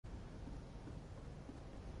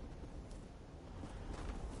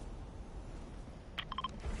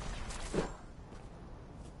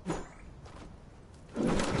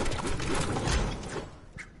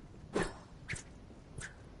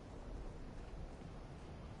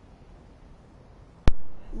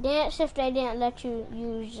Dance if they didn't let you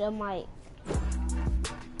use a mic.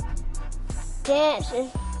 Dance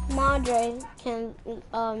if Madre can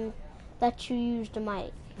let you use the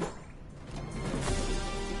mic.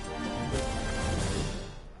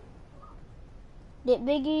 Did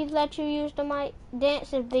Biggie let you use the mic?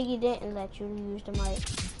 Dance if Biggie didn't let you use the mic.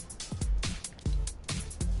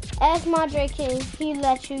 Ask Madre, can he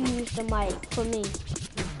let you use the mic for me?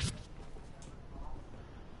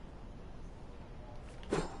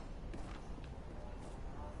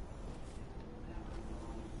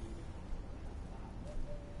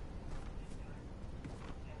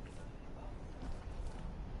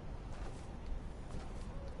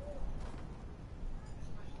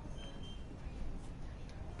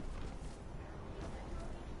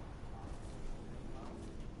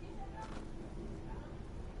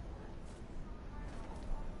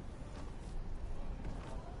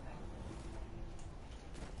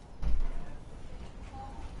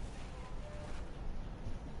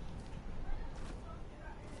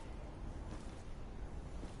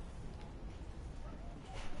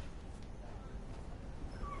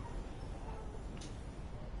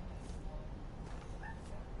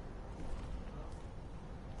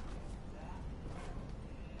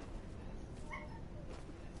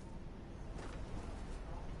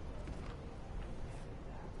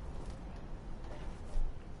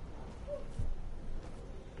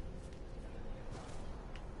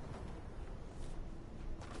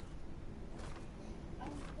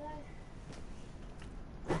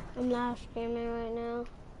 I'm live streaming right now.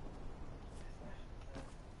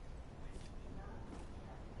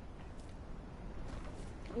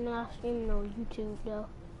 I'm live streaming on YouTube though.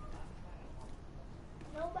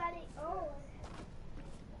 Nobody owns.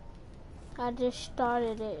 I just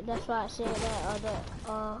started it. That's why I said that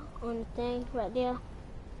on the thing right there.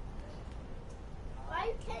 Why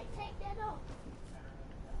you can't take that off?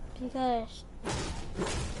 Because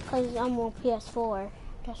I'm on PS4.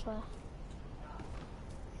 That's why.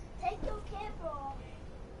 Take your camera off.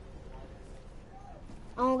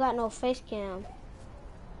 I don't got no face cam.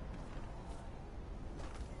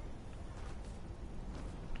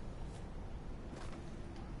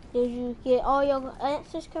 Did you get all your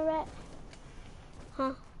answers correct?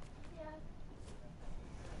 Huh? Yeah.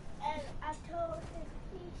 And I told him,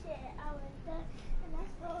 he said I was done, and I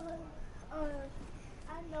told him,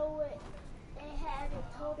 I know what they had and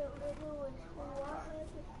told him what it was for 100.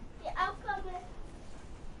 Yeah, I'm coming.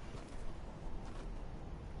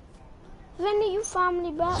 Vinny, you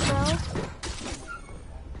finally back, bro.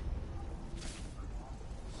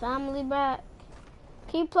 Finally back.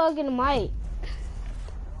 Keep plugging the mic.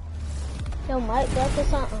 Your mic back or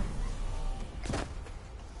something.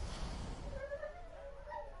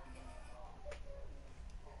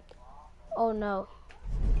 Oh no.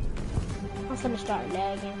 I'm finna start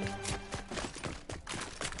lagging.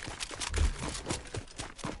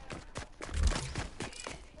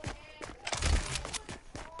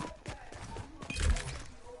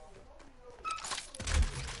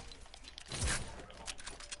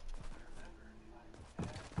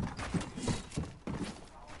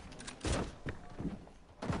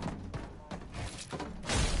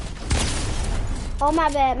 Oh, my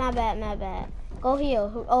bad. Go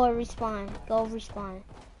heal or respawn. Go respawn.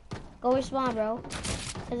 Go respawn, bro.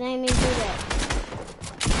 Cause I ain't mean to do that.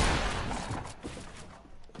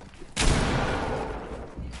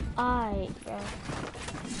 Alright, bro.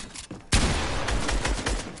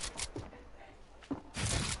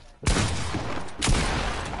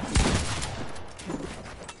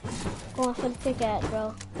 Going for the pickaxe,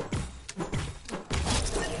 bro.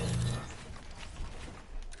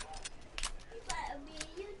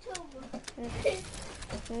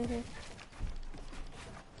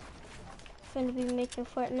 Finna be making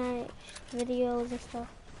Fortnite videos and stuff.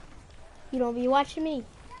 You don't be watching me.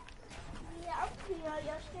 Yeah, I'm seeing on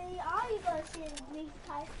your screen. All you gonna see is me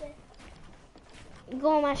typing.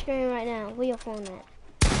 Go on my screen right now. Where your phone at?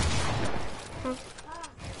 Huh?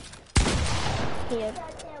 Here.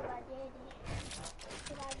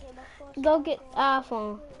 Go get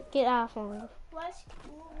iPhone. Get iPhone.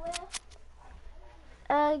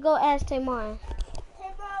 Where? Go ask Tamar.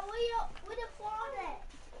 Tamar, where the phone at?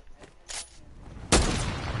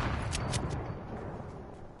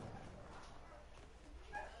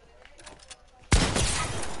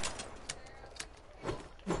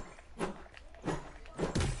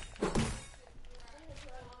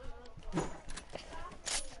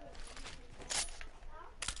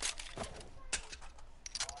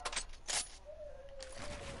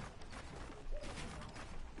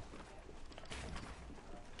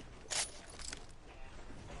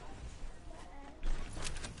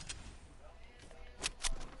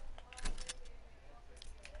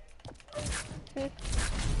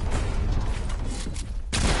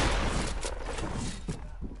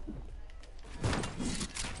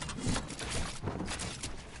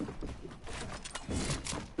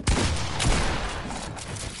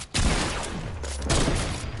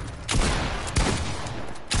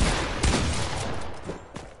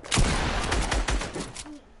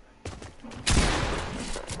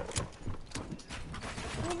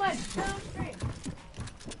 Somebody down the street.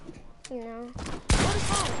 No. What is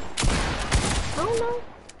home? I don't know.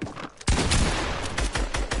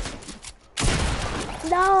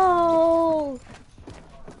 No.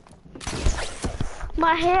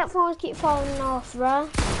 My headphones keep falling off, bruh.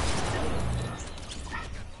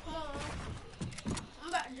 I'm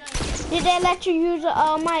about to jump. Did they let you use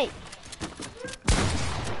a mic?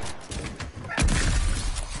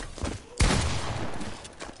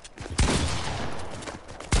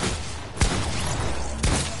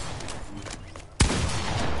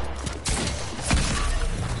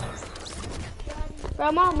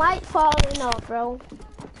 Bro, my mic falling off, bro.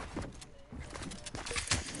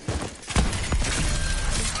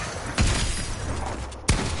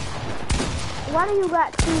 Why do you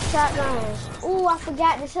got 2 shotguns? Ooh, I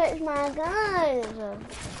forgot to search my guns.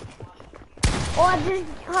 Or just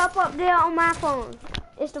hop up there on my phone.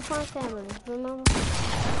 It's the front camera, remember?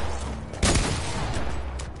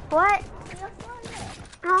 What?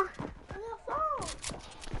 Huh?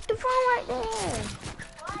 The phone right there.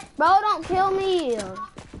 Bro, don't kill me.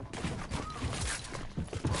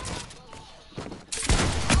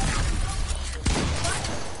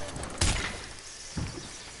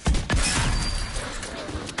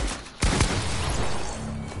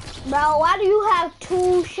 Bro, why do you have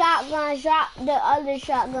 2 shotguns? Drop the other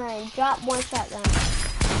shotgun. Drop 1 shotgun.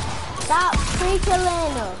 Stop free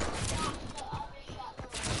killing them.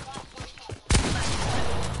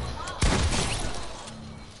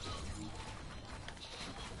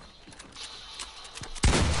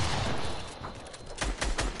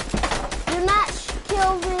 Do not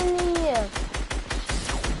kill Vinny.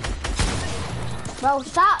 Bro,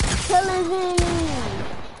 stop killing Vinny.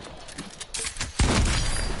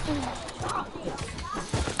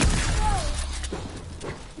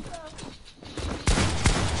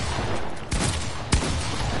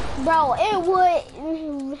 Bro, it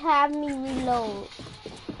would have me reload.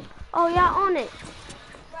 Oh, y'all on it.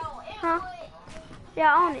 Huh?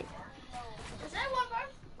 Y'all on it. Is that one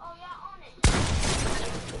person? Oh, y'all on it.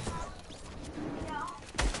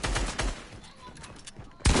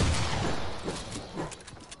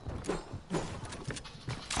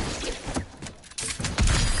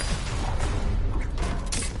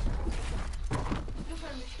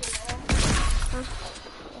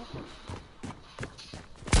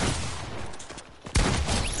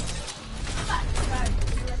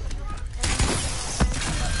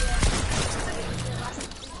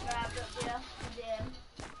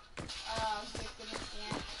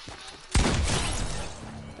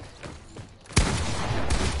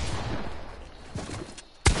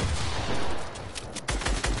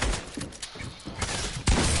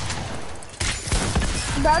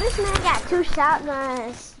 Bro, this man got 2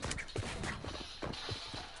 shotguns.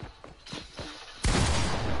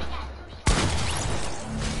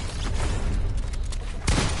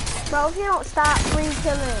 Bro, if you don't stop free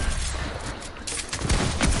killing.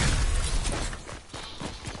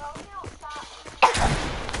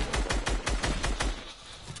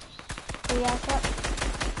 Yeah, stop.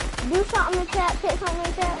 Do something in chat, pick something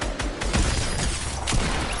in chat.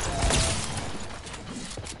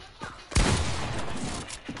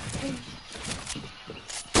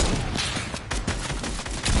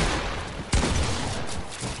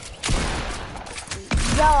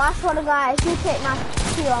 Yo, I swear to God, if you take my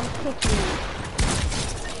kill, I'm kicking you.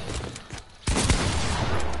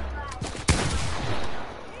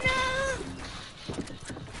 No!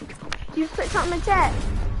 You put something in chat.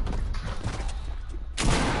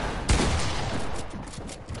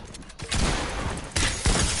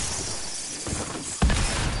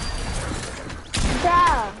 Joe,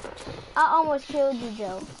 I almost killed you,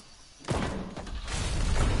 Joe.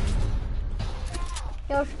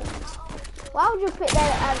 Yo, why would you pick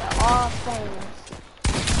that out of all things?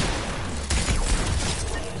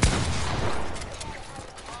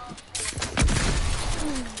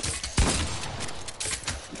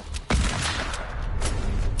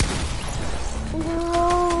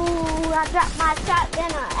 No, I dropped my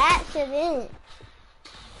shotgun on accident.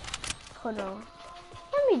 Hold on.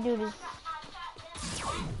 Let me do this.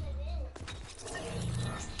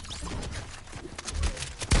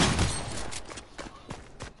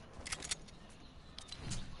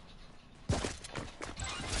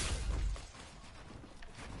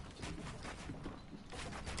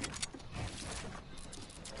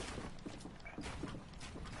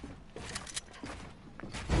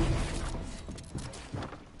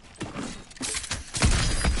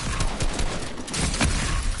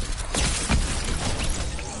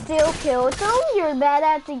 Still killed them. You're bad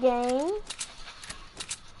at the game.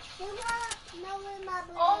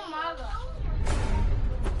 Oh my God.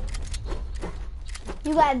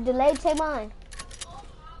 You got a delay, take mine.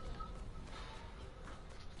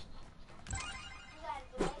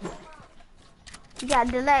 You got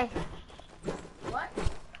a delay. What?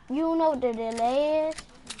 You know what the delay is?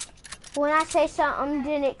 When I say something,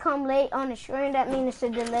 then it come late on the screen, that means it's a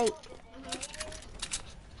delay.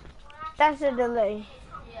 That's a delay.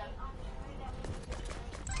 Yeah.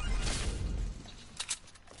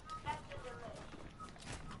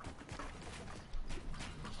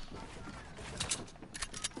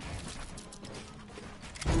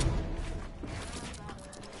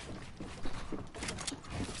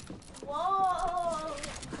 Whoa.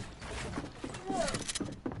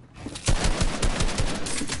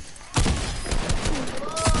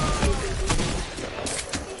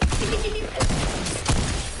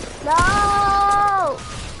 No!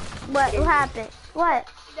 What happened? What?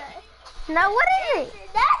 No, what is it?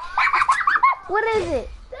 What is it?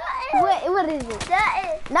 What is it?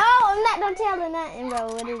 No, I'm not gonna tell her nothing, bro.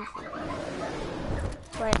 What is it?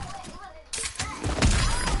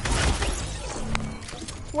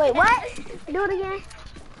 Wait, what? Do it again.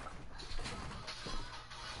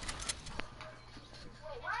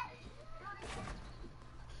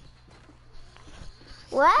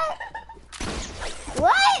 What?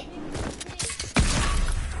 What?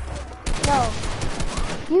 No.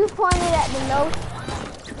 You pointed at the nose.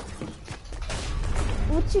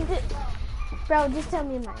 What you did? Bro, just tell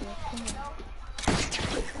me my name. Come on.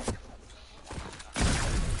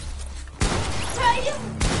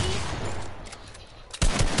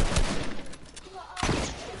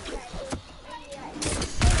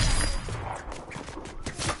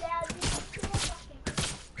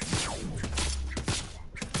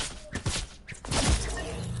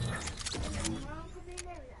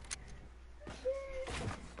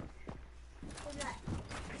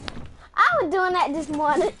 I was doing that this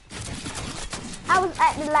morning. I was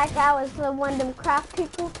acting like I was one of them craft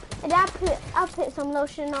people, and I put some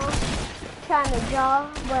lotion on, trying to draw,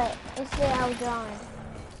 but instead I was drawing.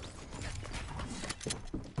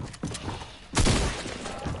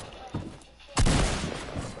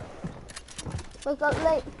 Woke up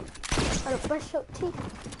late. Gotta brush your teeth.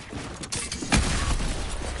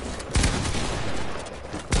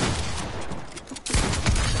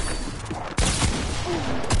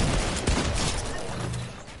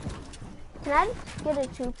 Can I just get a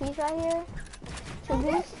 2-piece right here?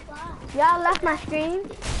 2-piece? Y'all left my stream?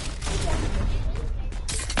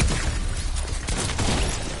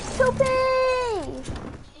 2-piece!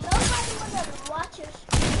 Nobody wanna watch your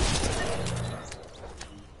stream.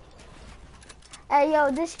 Hey, yo,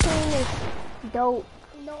 this stream is dope.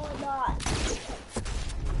 No, not.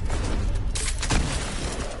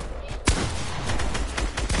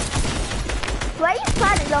 Why you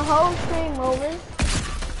started the whole stream over?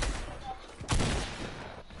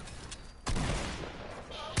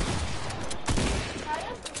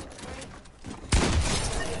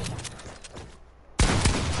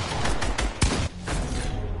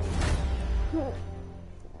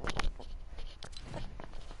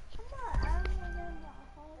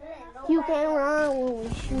 You can't run when we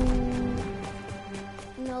shoot.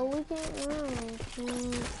 No, we can't run when we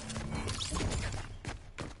shoot.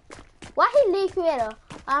 Why he leave creator?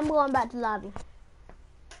 I'm going back to lobby.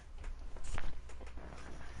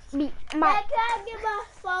 Can I get my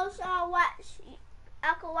phone so I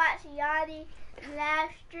can watch Yanni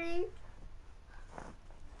live stream?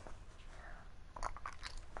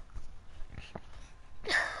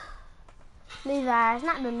 Levi's,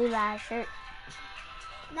 not the Levi's shirt.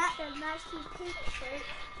 Not the nasty pink shirt.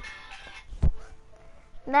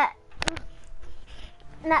 Not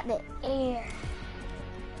the air.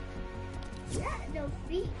 Not the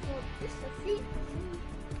feet. It's the feet for me.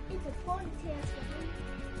 It's the ponytails for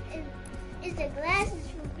me. It's the glasses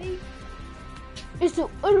for me. It's the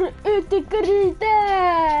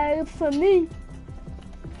carita for me.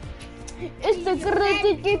 It's the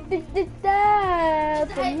carita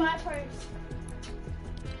for me. My purse.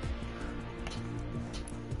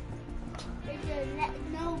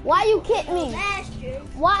 Why you kick me? Last year.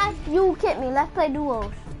 Why you kick me? Let's play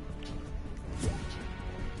duos.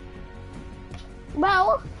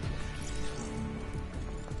 Bro.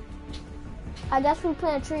 I guess we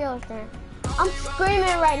playing trios then. I'm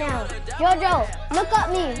screaming right now. Jojo, look up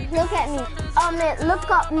me. Look at me. Oh man, look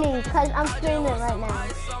up me, cause I'm screaming right now.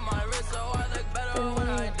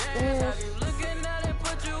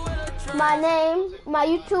 My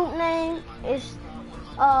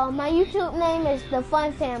YouTube name is The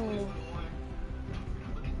Fun Family.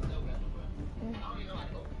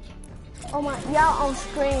 Oh my, y'all on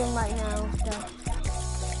screen right now. So.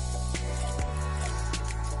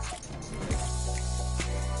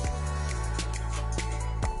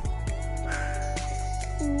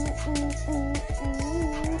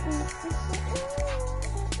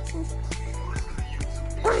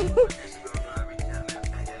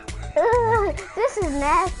 This is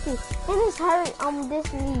nasty. And this hurt on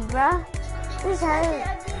this knee, bruh. This hurt.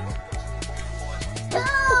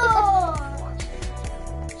 No!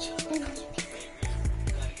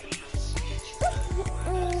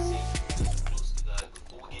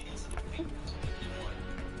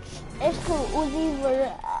 It's cool. Uzi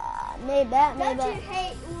were made that. Don't you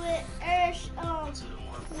hate with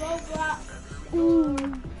Roblox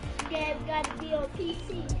game gotta be on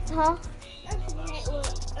PC? Huh? Don't you hate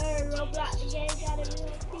with Roblox game gotta be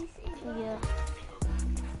on PC? Yeah.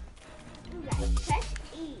 I'm like, press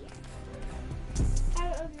E.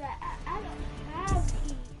 I'm like, I don't have E.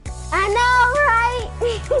 I know, right?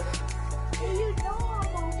 And you know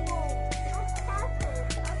I'm on phone. I'm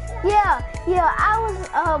tapping. Yeah. I was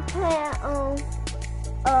playing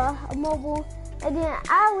mobile, and then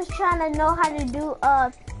I was trying to know how to do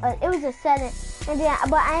it was a setting, and then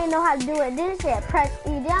but I didn't know how to do it. Then it said press E.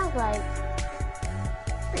 Then I was like,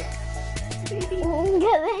 because I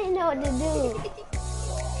didn't know what to do.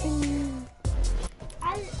 I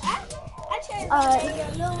tried to play a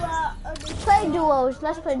little Play duos.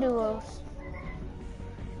 Let's play duos.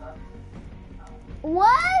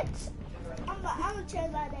 What? I'm gonna try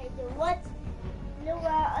my name. What?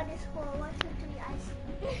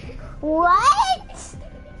 Lewis_123IC. What?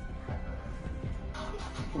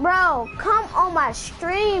 Bro, come on my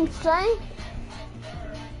stream, son.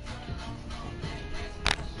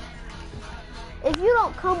 If you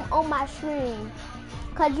don't come on my stream,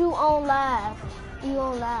 cause you on live.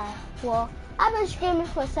 Well, I've been streaming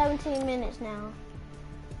for 17 minutes now.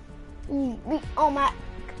 You be on my.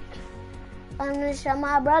 I'm gonna show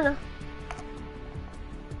my brother.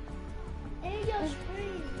 In your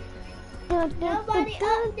screen. Nobody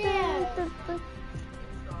up there.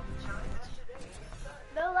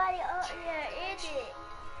 Nobody up there, is it?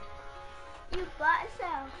 You bought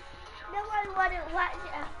some. Nobody want to watch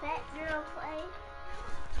a fat girl play.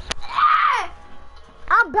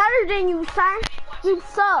 I'm better than you, son. You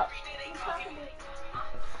suck.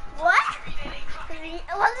 What?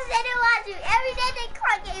 What does anyone watch you? Every day they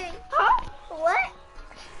clock at me. Huh? What?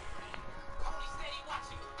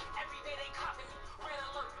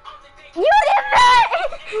 You did that!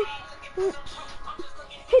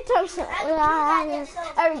 He told me,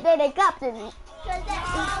 every day they copped at me. Cause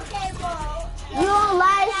that's all cable. You on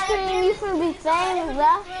live stream, you finna be famous,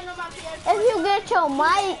 bro. If you get your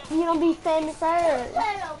mic, you don't be famous first.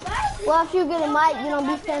 Well, if you get a mic, you don't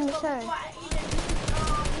be famous first.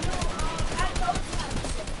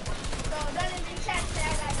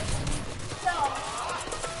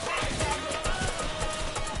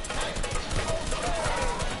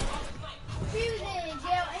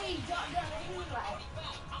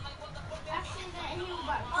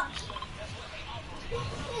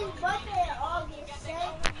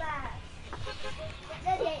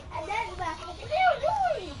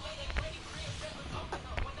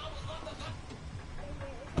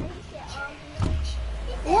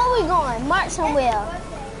 Where we going? March somewhere.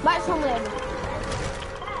 March somewhere.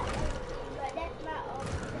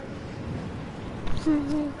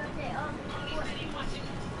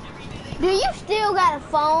 Do you still got a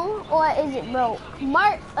phone or is it broke?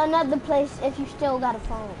 Mark another place if you still got a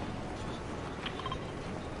phone.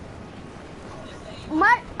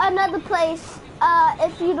 Mark another place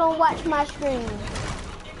if you don't watch my stream.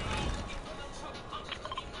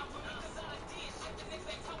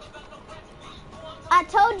 I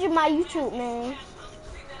told you my YouTube name.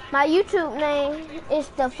 My YouTube name is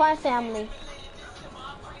The Fun Family.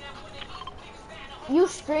 You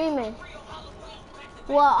streaming.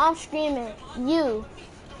 Well, I'm streaming. You.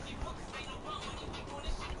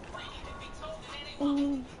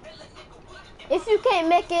 If you can't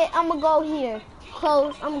make it, I'm gonna go here.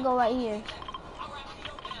 Close. I'm gonna go right here.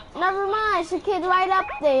 Never mind. It's a kid right up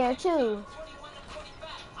there, too.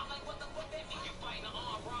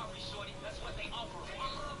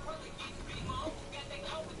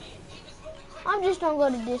 I'm just gonna go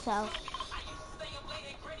to this house.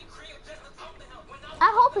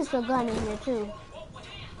 I hope it's a gun in here too.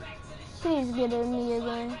 Please give me a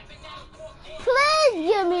gun. Please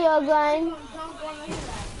give me a gun.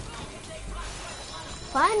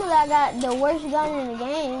 Finally, I got the worst gun in the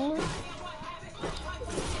game.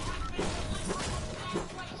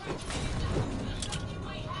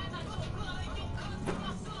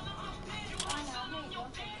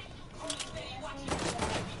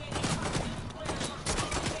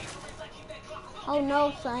 Oh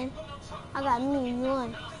no, son. I got me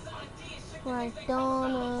one. Right,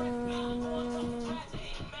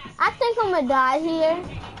 I think I'm gonna die here.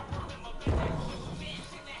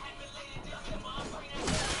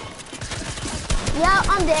 Yeah,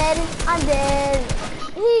 I'm dead. I'm dead.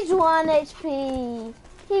 He's 1 HP.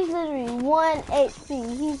 He's literally 1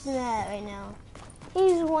 HP. He's mad right now.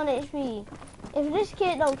 He's 1 HP. If this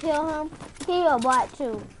kid don't kill him, he a bot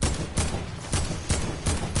too.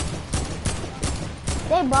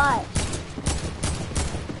 They bots.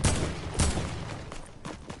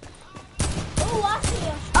 Oh, I see a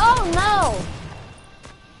screen. Oh no!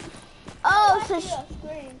 Oh, I so see a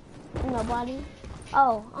screen. nobody.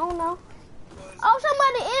 Oh, I don't know. Oh,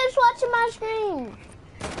 somebody is watching my screen.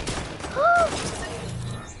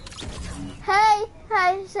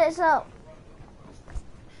 Hey, say so.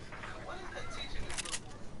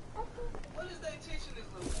 What is they teaching this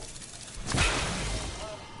little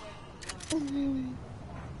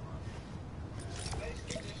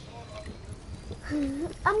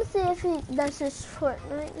I'm gonna see if he does his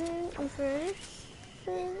Fortnite name first.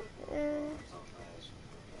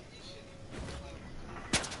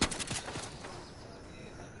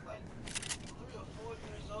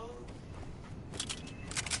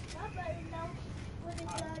 Nobody knows what it's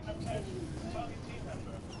like.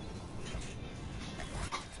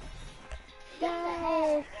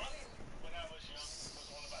 Yay.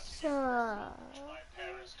 So,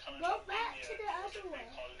 Go back to the other way.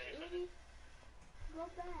 Ruby. Go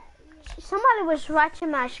back. somebody was watching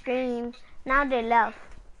my screen. Now they left.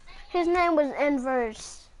 His name was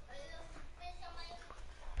Inverse.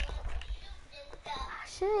 I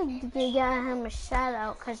should have given him a shout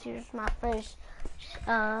out because he was my first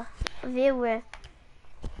viewer.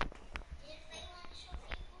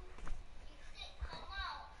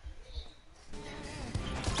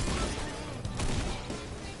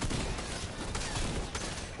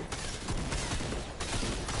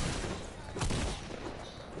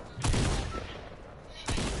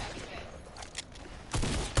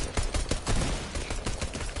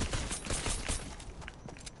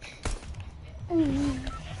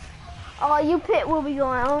 Oh, you pick where we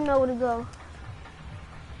going. I don't know where to go.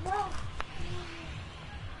 No.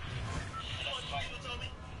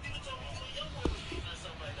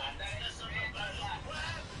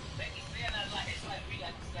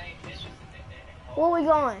 Where we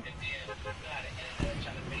going?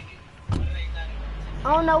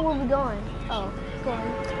 I don't know where we going. Oh, going.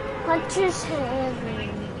 Hunter's Heaven.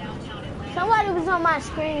 Somebody was on my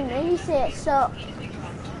screen and he said so.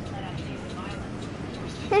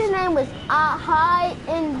 His name was High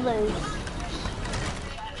and Blue.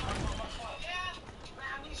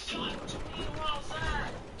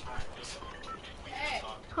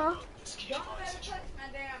 Huh? Don't let it touch my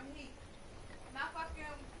damn heat. My fucking,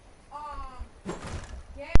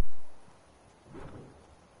 yeah.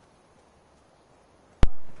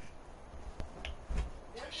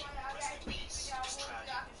 That's why I got you. Y'all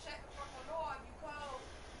can shut the fucking door if you cold.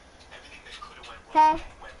 Everything that could have went Okay.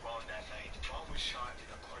 went wrong that night. Mom was shot in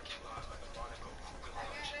a parking lot on the Monaco hookah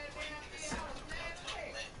lounge right in the center of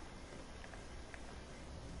downtown Lynn.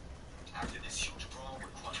 After this huge brawl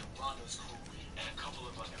with Rondo's crew and a couple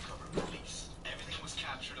of undercover police, everything was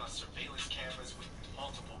captured on surveillance cameras with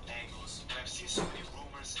multiple angles. And I've seen so many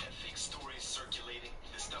rumors and fake stories circulating.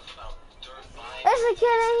 This stuff about dirt buying. There's a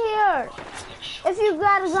kid in here. If you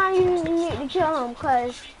got a gun, you need to kill him,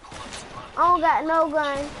 cause I don't got no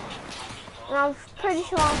gun, and I'm pretty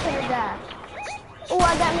sure I'm gonna die. Oh,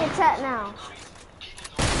 I got me attacked now.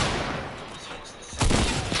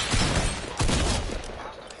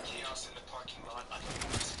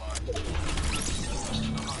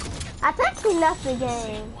 I think he left the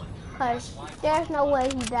game, cause there's no way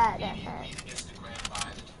he died that fast.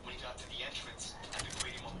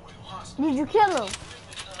 Did you kill him?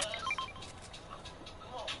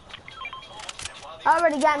 I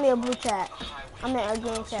already got me a blue tag. I meant a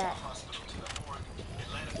green tag.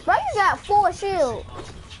 Bro, you got 4 shields.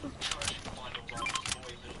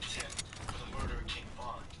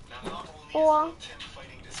 Or,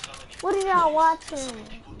 what are y'all watching?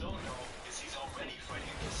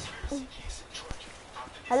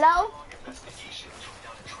 Hello?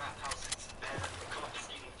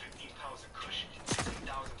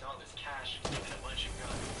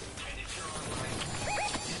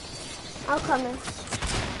 I'm coming.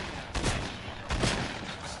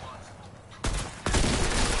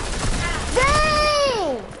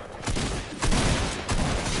 Dang!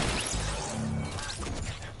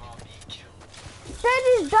 They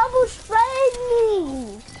just double sprayed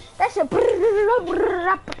me. That's a.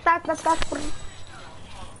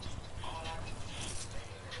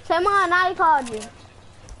 Tamon, I called you.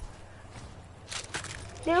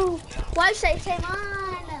 Dude, why you say Tamon?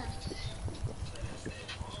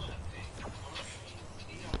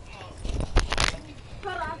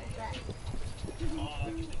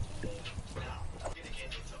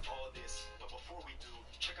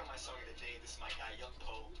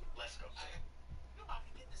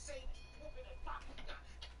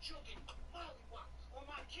 joking. Mollywop. On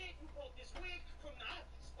my kid, you bought this wig from the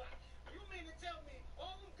Hockey Spot. You mean to tell me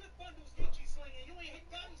all them good bundles get you slinging, you ain't hit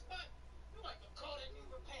Gotti Spot? You like a car that needs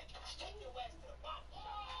repair. Take your ass to the bottom.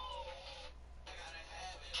 I gotta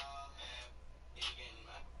have it all, man. You getting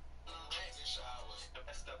my razor showers. The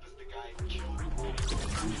best up is the guy who killed me.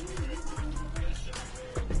 Best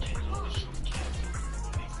everywhere. Getting all the shows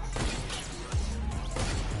canceled. Makes us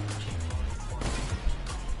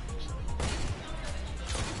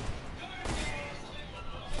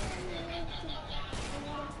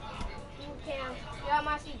Cam, you're on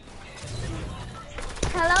my seat.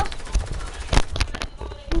 Hello?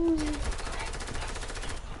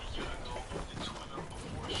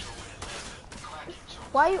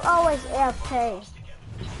 Why you always AFK?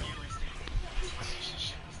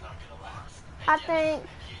 I think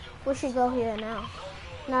we should go here now.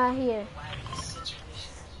 Not here.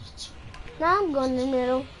 Now I'm going in the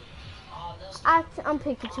middle. I'm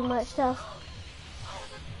picking too much stuff.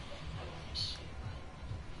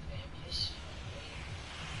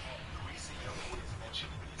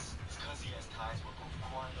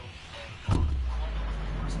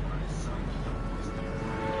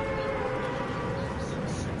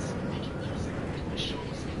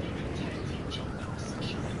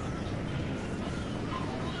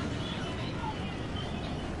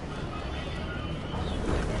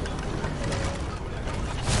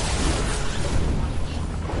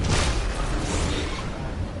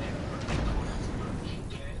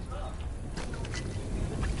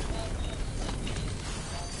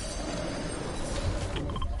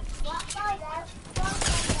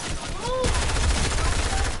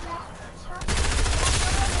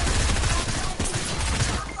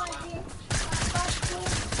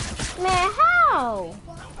 Man, how?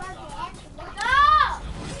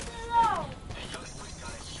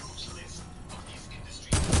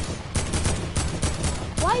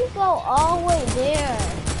 Why you go all the way there?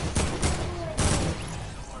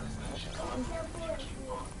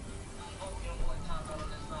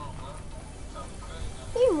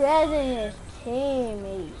 He rezzing his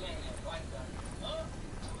teammate.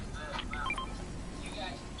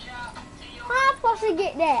 How am I supposed to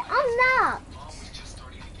get that? I'm not.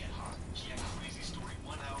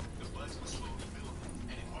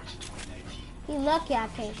 He lucky I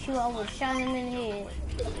can't shoot. I would shot him in the head.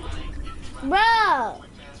 Bro,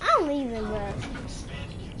 I'm leaving, bro.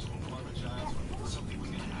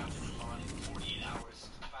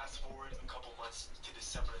 Fast forward a couple months to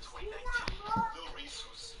December 2019. Lil Reese,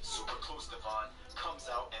 who's super close to Von, comes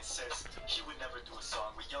out and says he would never do a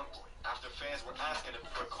song with Youngboy. After fans were asking him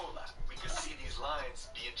for a collab, we could see these lines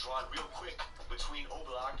being drawn real quick between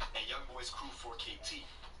Oblak and Youngboy's crew 4KT.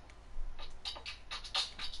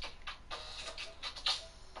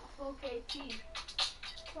 4KT.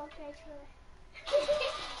 4KT.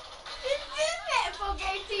 It's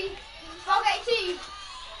 4KT. 4KT.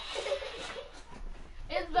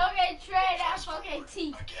 It's 4KT. That's 4KT.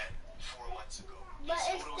 Again, 4 months ago. But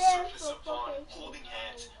these it photos stands surface of for Von 4KT. holding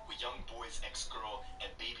hands with Youngboy's ex-girl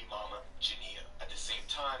and baby mama, Jania. At the same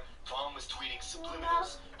time, Von was tweeting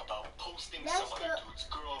subliminals about posting That's some other the- dude's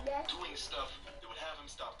girl that's- doing stuff that would have him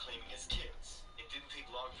stop claiming his kids. It didn't take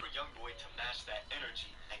long for Youngboy to match that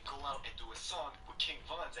energy and go out and do a song with King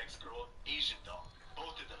Von's ex-girl, Asian Doll.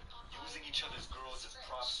 Both of them using each other's girls as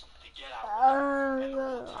props to get out. And the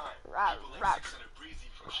whole time, people like 600 Breezy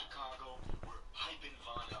from Chicago were hyping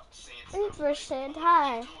Von up, saying stuff like, Interested,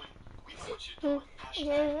 hi. we know what you're doing.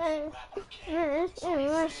 Hashtag rap you can. So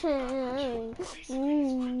he's saying rap what you do.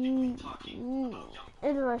 Basically, he's cryptically talking about Youngboy.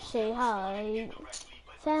 Interested, hi.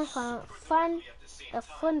 Sounds fun. A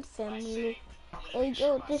fun family. Hey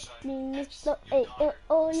yo, this beam is slow. Hey yo,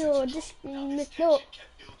 oh yo, this beam is slow.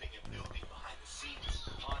 Kept building and building behind the scenes.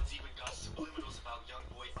 Von's even got subliminals about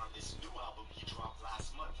Youngboy on this new album he dropped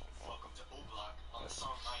last month, Welcome to Oblak, on the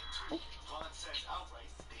song Line 2. Von says outright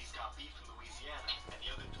that he's got beef in Louisiana, and the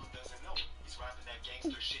other dude doesn't know. He's rapping that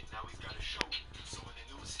gangster shit, now he's got a show. So when the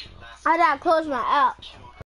news hit last I gotta close my app.